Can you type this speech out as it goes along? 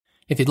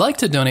If you'd like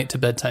to donate to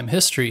Bedtime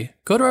History,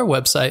 go to our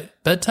website,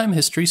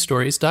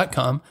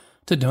 bedtimehistorystories.com,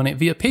 to donate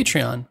via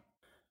Patreon.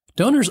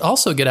 Donors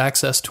also get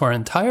access to our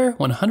entire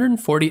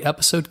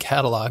 140-episode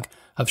catalog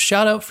of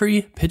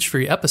shout-out-free,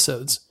 pitch-free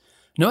episodes.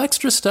 No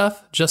extra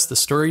stuff, just the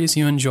stories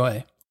you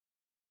enjoy.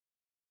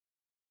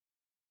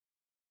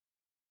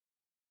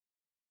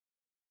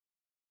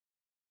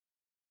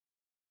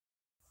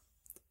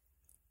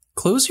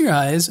 Close your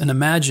eyes and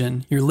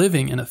imagine you're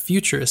living in a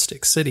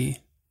futuristic city.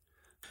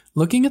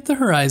 Looking at the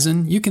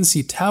horizon, you can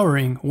see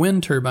towering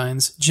wind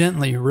turbines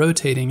gently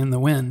rotating in the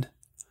wind.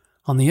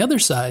 On the other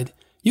side,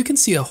 you can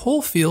see a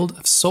whole field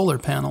of solar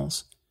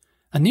panels.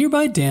 A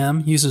nearby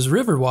dam uses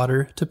river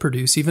water to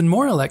produce even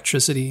more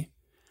electricity.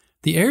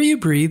 The air you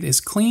breathe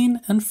is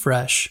clean and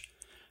fresh.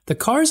 The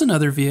cars and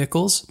other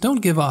vehicles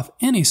don't give off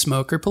any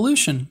smoke or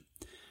pollution.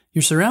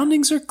 Your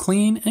surroundings are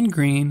clean and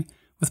green,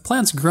 with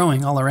plants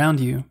growing all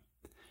around you.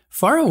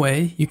 Far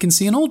away, you can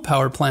see an old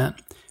power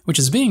plant, which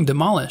is being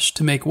demolished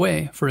to make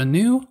way for a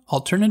new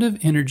alternative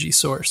energy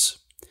source.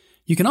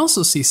 You can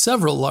also see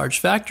several large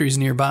factories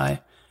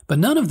nearby, but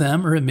none of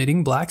them are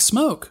emitting black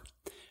smoke.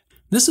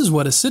 This is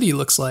what a city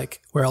looks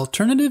like, where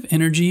alternative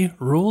energy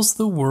rules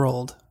the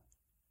world.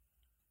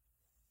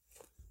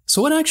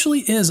 So what actually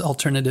is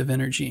alternative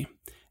energy?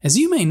 As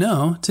you may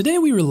know, today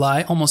we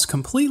rely almost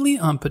completely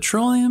on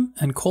petroleum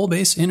and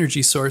coal-based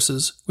energy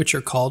sources, which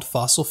are called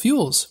fossil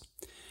fuels.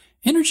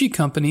 Energy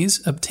companies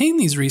obtain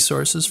these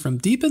resources from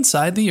deep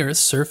inside the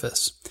Earth's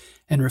surface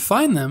and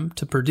refine them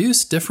to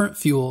produce different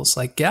fuels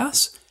like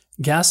gas,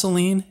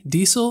 gasoline,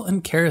 diesel,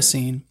 and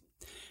kerosene.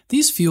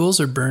 These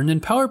fuels are burned in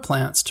power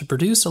plants to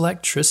produce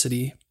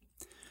electricity.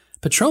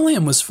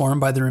 Petroleum was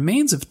formed by the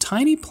remains of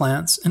tiny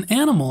plants and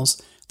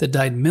animals that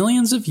died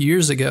millions of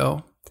years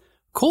ago.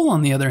 Coal,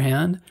 on the other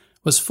hand,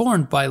 was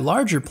formed by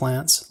larger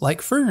plants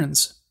like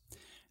ferns.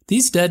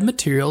 These dead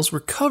materials were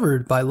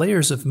covered by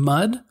layers of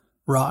mud,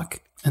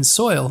 rock, and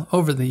soil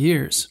over the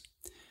years.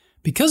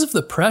 Because of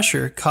the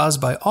pressure caused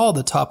by all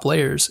the top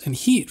layers and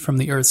heat from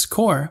the Earth's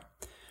core,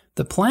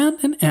 the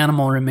plant and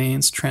animal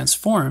remains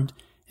transformed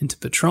into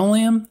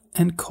petroleum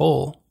and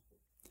coal.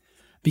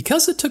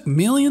 Because it took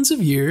millions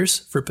of years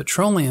for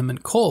petroleum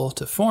and coal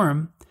to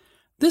form,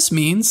 this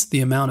means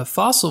the amount of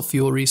fossil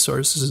fuel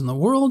resources in the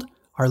world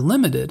are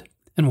limited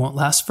and won't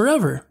last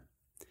forever.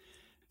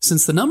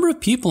 Since the number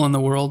of people in the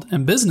world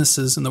and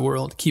businesses in the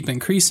world keep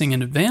increasing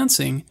and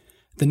advancing,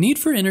 the need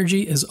for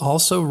energy is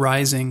also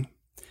rising.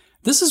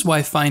 This is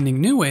why finding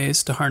new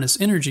ways to harness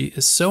energy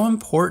is so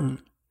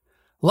important.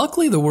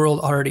 Luckily, the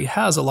world already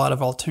has a lot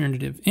of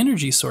alternative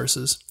energy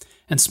sources,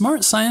 and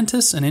smart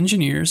scientists and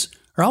engineers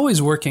are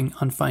always working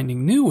on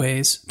finding new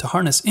ways to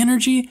harness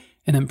energy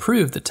and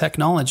improve the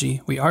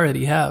technology we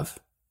already have.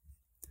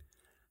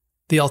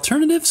 The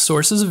alternative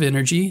sources of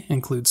energy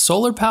include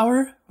solar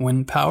power,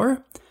 wind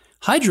power,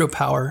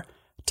 hydropower,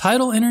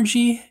 tidal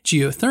energy,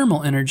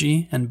 geothermal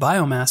energy, and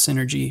biomass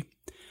energy.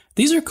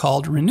 These are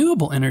called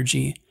renewable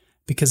energy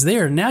because they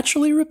are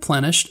naturally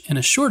replenished in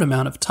a short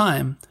amount of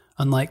time,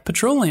 unlike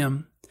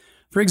petroleum.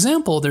 For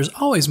example, there's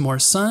always more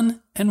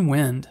sun and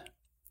wind.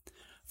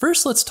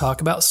 First, let's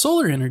talk about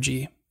solar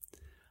energy.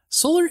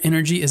 Solar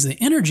energy is the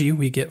energy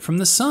we get from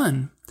the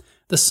sun.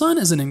 The sun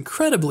is an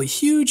incredibly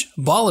huge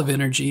ball of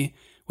energy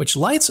which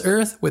lights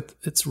Earth with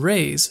its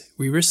rays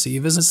we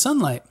receive as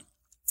sunlight.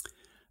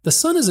 The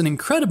sun is an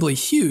incredibly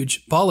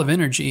huge ball of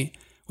energy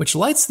which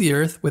lights the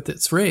Earth with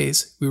its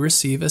rays we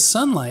receive as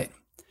sunlight.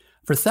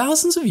 For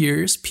thousands of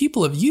years,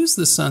 people have used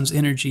the sun's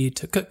energy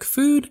to cook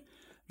food,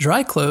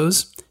 dry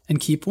clothes, and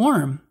keep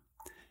warm.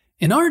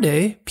 In our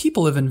day,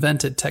 people have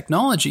invented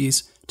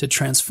technologies to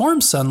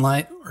transform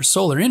sunlight or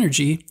solar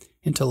energy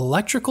into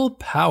electrical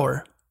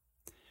power.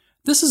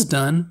 This is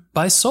done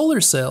by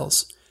solar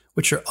cells,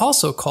 which are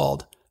also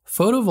called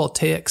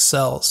photovoltaic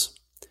cells.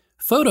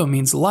 Photo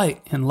means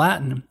light in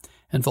Latin,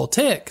 and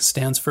voltaic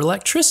stands for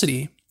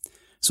electricity.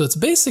 So it's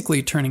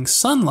basically turning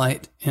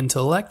sunlight into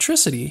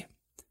electricity.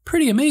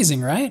 Pretty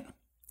amazing, right?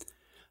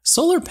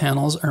 Solar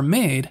panels are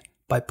made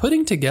by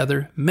putting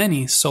together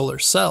many solar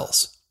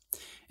cells.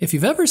 If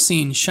you've ever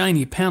seen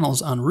shiny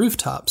panels on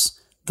rooftops,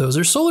 those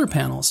are solar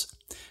panels.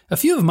 A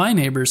few of my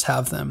neighbors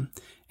have them.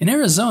 In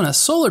Arizona,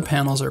 solar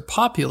panels are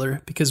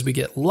popular because we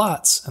get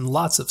lots and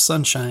lots of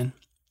sunshine.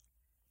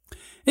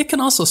 It can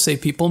also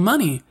save people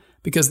money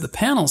because the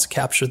panels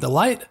capture the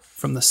light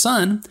from the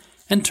sun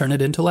and turn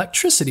it into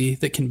electricity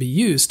that can be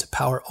used to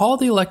power all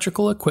the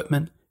electrical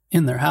equipment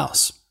in their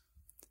house.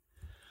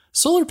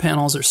 Solar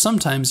panels are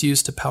sometimes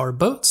used to power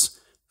boats,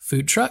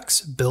 food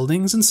trucks,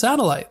 buildings, and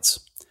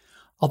satellites.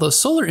 Although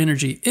solar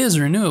energy is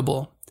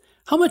renewable,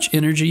 how much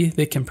energy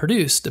they can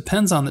produce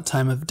depends on the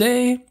time of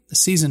day, the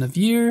season of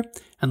year,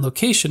 and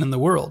location in the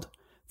world.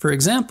 For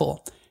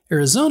example,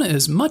 Arizona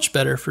is much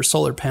better for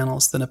solar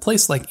panels than a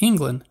place like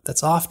England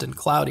that's often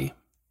cloudy.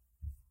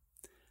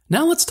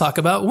 Now let's talk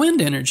about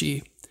wind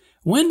energy.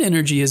 Wind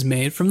energy is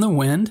made from the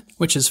wind,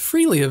 which is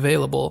freely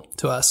available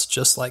to us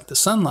just like the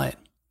sunlight.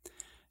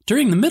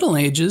 During the Middle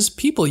Ages,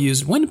 people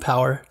used wind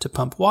power to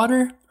pump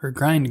water or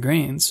grind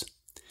grains.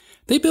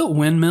 They built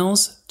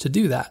windmills to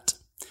do that.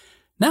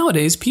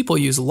 Nowadays, people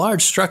use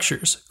large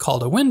structures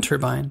called a wind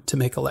turbine to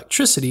make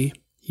electricity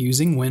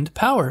using wind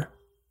power.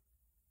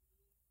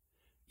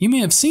 You may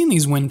have seen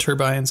these wind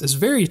turbines as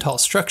very tall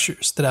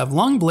structures that have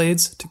long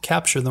blades to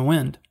capture the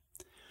wind.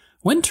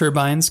 Wind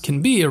turbines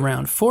can be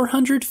around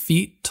 400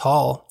 feet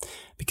tall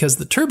because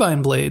the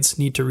turbine blades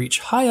need to reach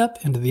high up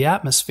into the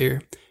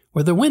atmosphere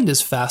where the wind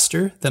is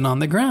faster than on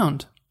the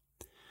ground.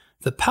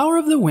 The power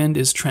of the wind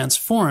is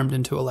transformed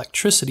into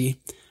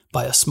electricity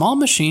by a small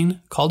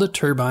machine called a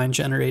turbine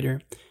generator,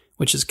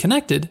 which is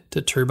connected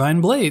to turbine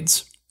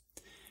blades.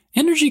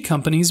 Energy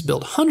companies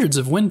build hundreds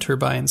of wind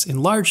turbines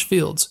in large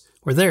fields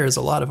where there is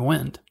a lot of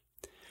wind.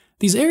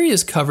 These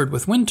areas covered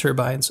with wind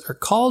turbines are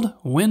called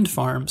wind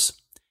farms.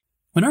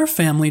 When our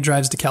family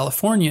drives to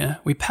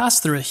California, we pass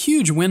through a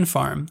huge wind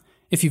farm.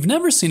 If you've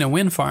never seen a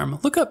wind farm,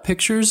 look up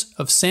pictures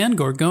of San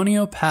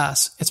Gorgonio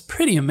Pass. It's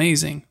pretty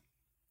amazing.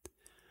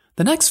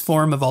 The next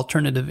form of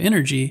alternative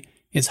energy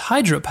is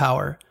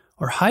hydropower,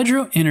 or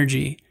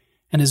hydroenergy,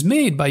 and is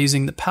made by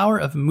using the power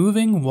of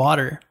moving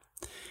water.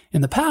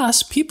 In the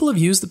past, people have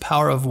used the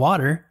power of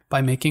water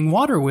by making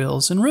water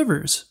wheels in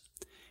rivers.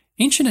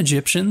 Ancient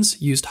Egyptians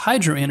used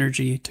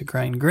hydroenergy to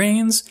grind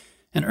grains,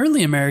 and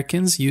early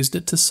Americans used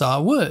it to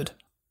saw wood.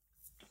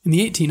 In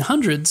the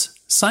 1800s,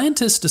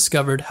 scientists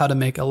discovered how to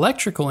make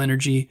electrical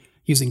energy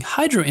using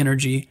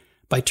hydroenergy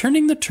by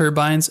turning the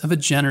turbines of a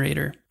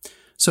generator.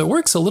 So it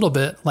works a little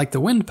bit like the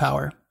wind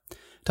power.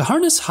 To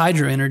harness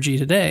hydroenergy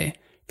today,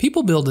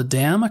 people build a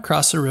dam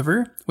across a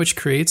river, which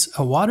creates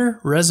a water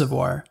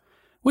reservoir,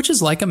 which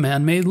is like a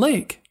man-made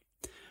lake.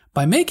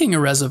 By making a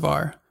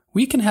reservoir,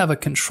 we can have a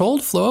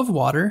controlled flow of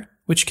water,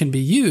 which can be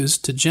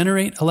used to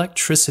generate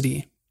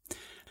electricity.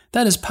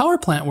 That is, power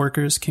plant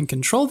workers can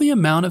control the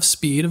amount of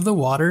speed of the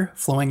water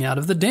flowing out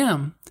of the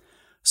dam.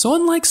 So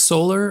unlike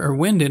solar or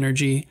wind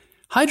energy,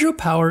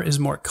 hydropower is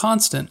more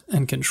constant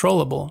and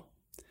controllable.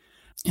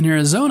 In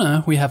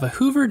Arizona, we have a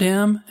Hoover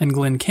Dam and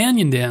Glen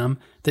Canyon Dam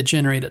that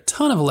generate a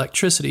ton of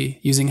electricity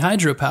using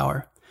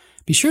hydropower.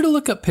 Be sure to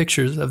look up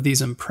pictures of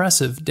these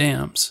impressive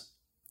dams.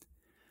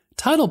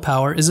 Tidal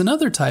power is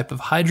another type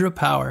of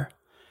hydropower,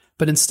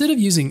 but instead of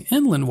using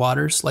inland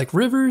waters like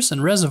rivers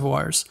and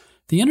reservoirs,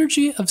 the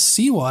energy of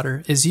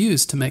seawater is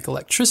used to make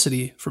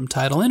electricity from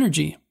tidal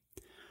energy.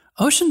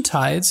 Ocean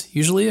tides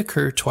usually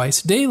occur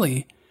twice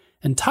daily,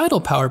 and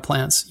tidal power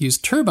plants use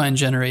turbine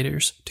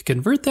generators to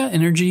convert that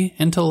energy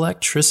into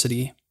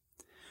electricity.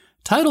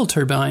 Tidal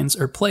turbines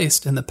are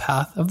placed in the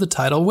path of the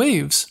tidal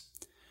waves.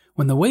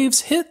 When the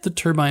waves hit the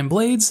turbine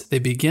blades, they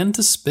begin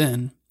to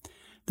spin.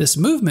 This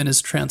movement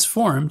is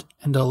transformed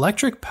into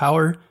electric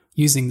power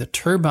using the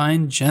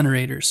turbine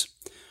generators.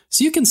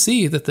 So you can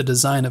see that the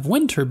design of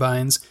wind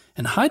turbines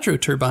and hydro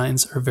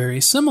turbines are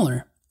very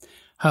similar.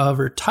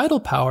 However, tidal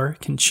power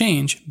can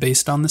change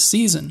based on the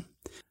season.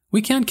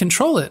 We can't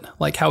control it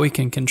like how we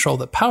can control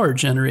the power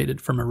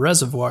generated from a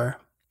reservoir.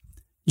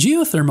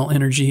 Geothermal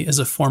energy is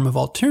a form of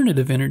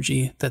alternative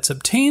energy that's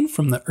obtained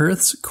from the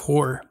Earth's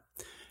core.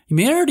 You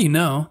may already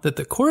know that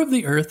the core of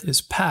the Earth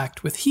is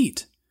packed with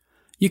heat.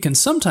 You can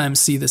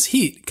sometimes see this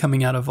heat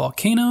coming out of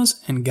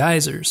volcanoes and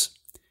geysers.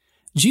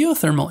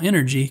 Geothermal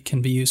energy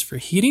can be used for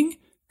heating,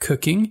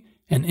 cooking,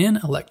 and in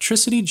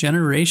electricity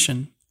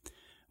generation.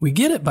 We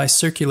get it by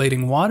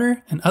circulating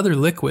water and other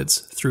liquids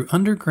through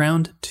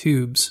underground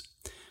tubes.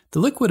 The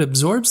liquid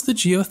absorbs the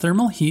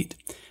geothermal heat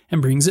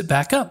and brings it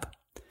back up.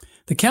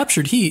 The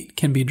captured heat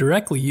can be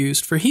directly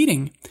used for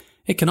heating.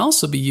 It can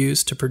also be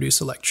used to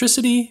produce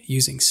electricity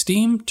using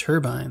steam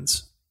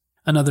turbines.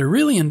 Another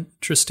really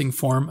interesting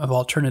form of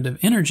alternative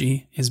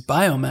energy is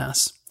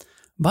biomass.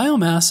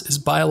 Biomass is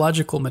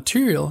biological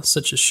material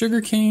such as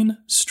sugarcane,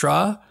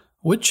 straw,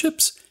 wood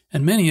chips,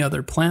 and many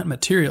other plant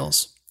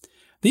materials.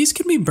 These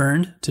can be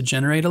burned to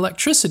generate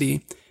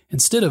electricity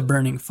instead of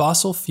burning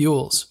fossil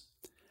fuels.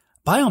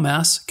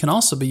 Biomass can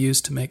also be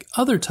used to make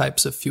other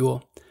types of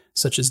fuel,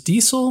 such as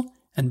diesel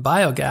and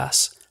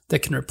biogas,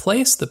 that can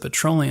replace the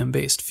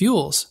petroleum-based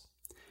fuels.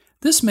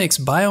 This makes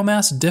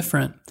biomass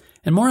different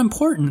and more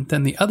important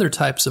than the other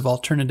types of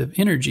alternative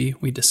energy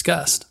we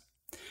discussed.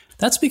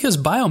 That's because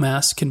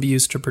biomass can be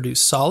used to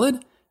produce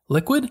solid,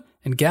 liquid,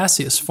 and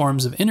gaseous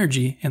forms of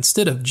energy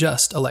instead of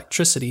just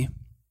electricity.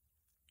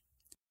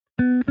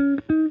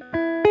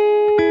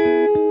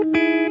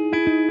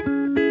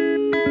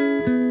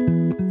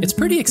 It's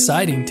pretty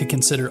exciting to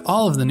consider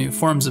all of the new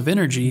forms of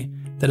energy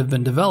that have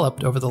been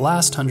developed over the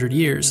last 100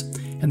 years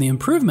and the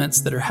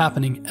improvements that are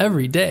happening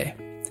every day.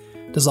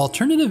 Does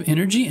alternative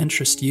energy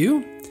interest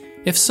you?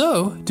 If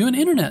so, do an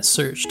internet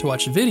search to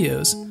watch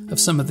videos of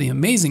some of the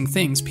amazing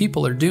things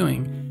people are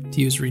doing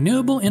to use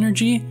renewable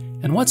energy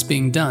and what's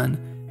being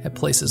done at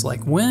places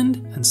like wind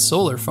and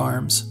solar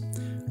farms.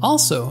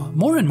 Also,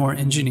 more and more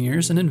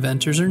engineers and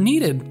inventors are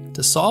needed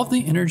to solve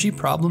the energy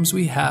problems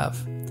we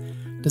have.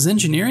 Does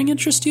engineering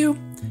interest you?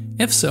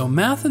 If so,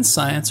 math and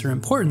science are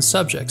important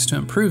subjects to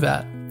improve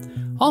at.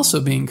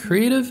 Also, being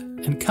creative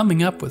and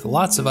coming up with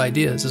lots of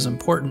ideas is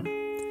important.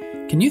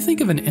 Can you think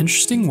of an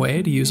interesting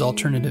way to use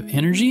alternative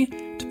energy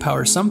to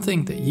power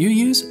something that you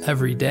use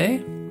every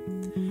day?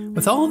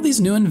 With all of these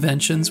new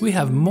inventions, we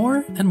have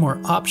more and more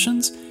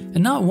options,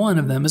 and not one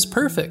of them is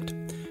perfect.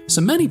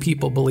 So many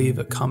people believe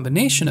a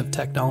combination of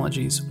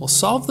technologies will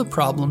solve the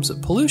problems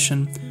of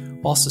pollution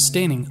while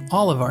sustaining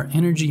all of our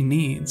energy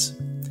needs.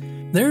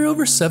 There are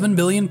over 7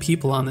 billion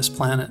people on this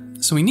planet,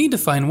 so we need to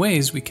find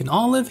ways we can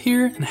all live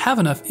here and have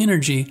enough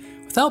energy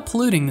without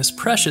polluting this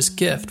precious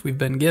gift we've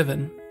been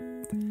given.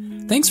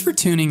 Thanks for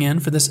tuning in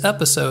for this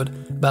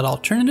episode about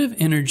alternative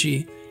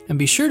energy, and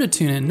be sure to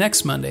tune in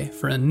next Monday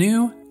for a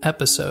new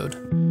episode.